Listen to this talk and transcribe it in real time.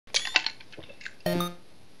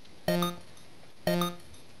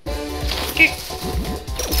Kick.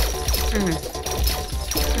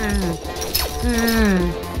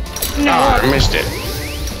 No, I missed it.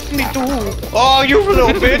 me too. Oh, you little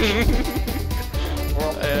bitch.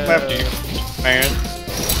 After you, man.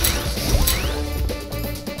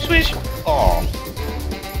 Swish. Oh.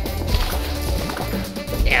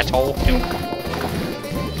 Asshole.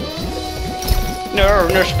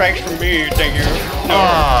 No spikes for me, thank you.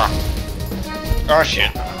 No. Oh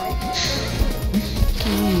shit.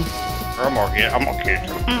 I'm gonna get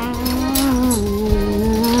you.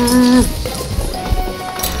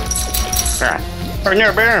 Oh,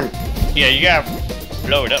 no, bear. Yeah, you gotta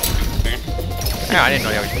blow it up, man. Yeah, I didn't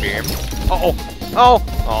know that was beam. Oh.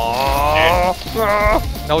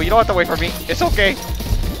 No, you don't have to wait for me. It's okay.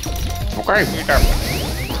 Okay.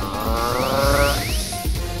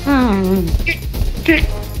 Kick.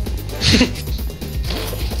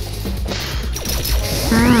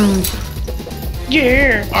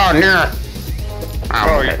 Yeah. Oh, no.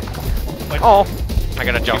 Oh, Okay. yeah. Oh. I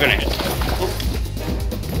gotta You're jump. gonna hit.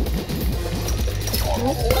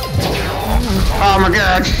 Oh my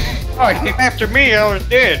god. Oh, he came after me. I was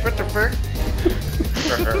dead. What the frick?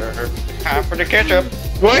 Time for the ketchup.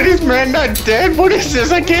 What is man not dead? What is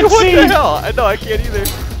this? I can't What see. the hell? I know, I can't either.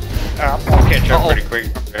 I'm gonna catch up pretty quick.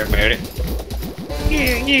 Okay, made it.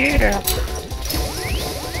 Yeah.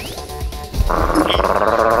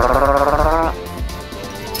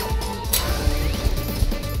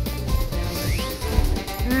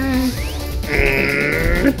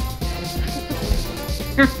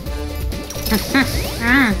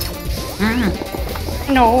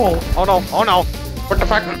 No. Oh no, oh no. What the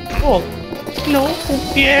fuck? Oh. No.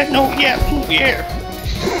 Yeah.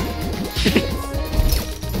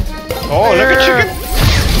 Oh, look at chicken.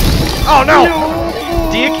 Oh no!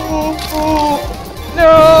 Dick!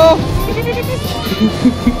 No!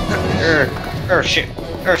 Oh shit.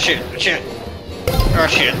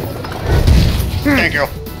 Thank you.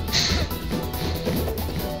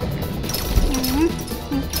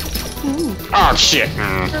 Oh shit.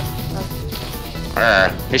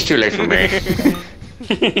 It's too late for me.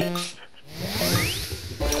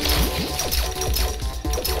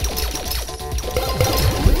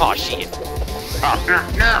 Oh shit. Oh,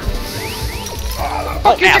 no.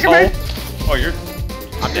 Oh, asshole. Oh, you're.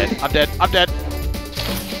 I'm dead.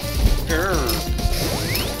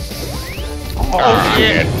 Oh,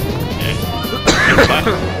 shit.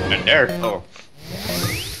 And there. Oh.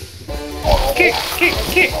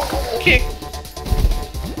 Kick.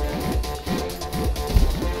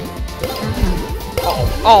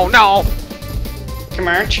 Oh no! Come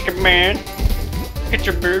on, chicken man. Get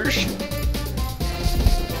your boost.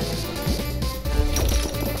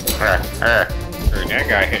 That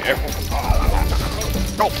guy hit it.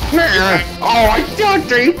 Oh, I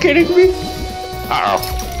don't. Are you kidding me? Uh-oh.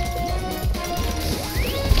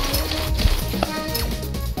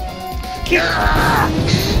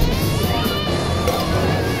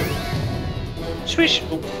 Swish.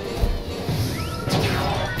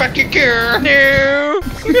 Fuck you, girl. No.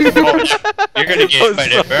 You're gonna get by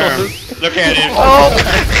that burn. Look at it. Oh!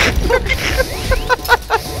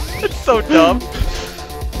 It's so dumb.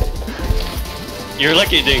 You're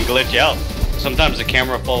lucky it didn't glitch out. Sometimes the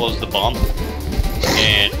camera follows the bomb,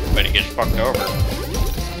 but it gets fucked over.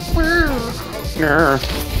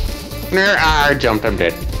 I jumped. I'm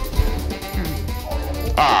dead.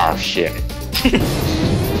 Oh shit.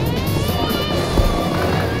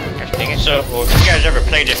 So, if you guys ever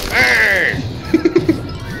played it?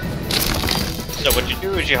 So what you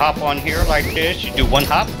do is you hop on here like this. You do one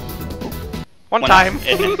hop. One time. Hop,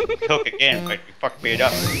 and then hook again, but you fucked me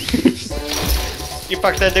up. You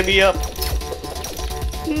fucked that me up.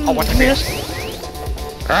 Oh, what the miss?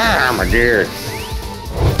 Ah, my dear.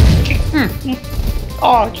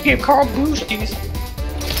 Oh, you gave Carl boosties.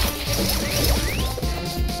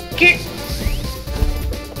 Kick.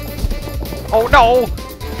 Oh no!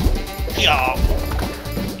 Yeah.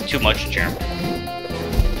 Too much, champ.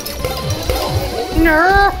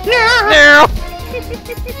 No!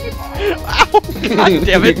 Ow! God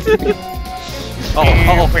damn it!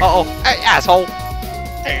 Oh! Hey, asshole!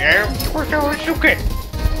 Hey, it's okay.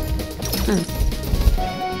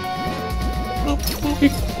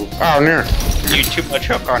 Oh, no. You too much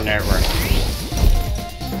hook on that one.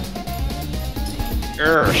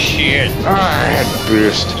 Oh shit. Oh, I had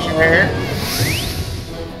boost.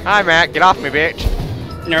 Hi, Matt. Get off me, bitch.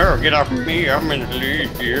 No, get off of me. I'm in the lead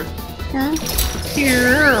here.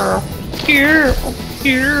 Here.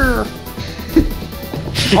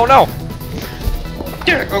 Oh no!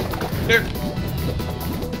 There.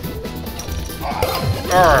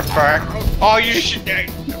 Oh, fuck. Oh, you should.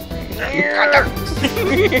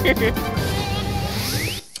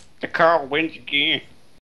 Carl wins again.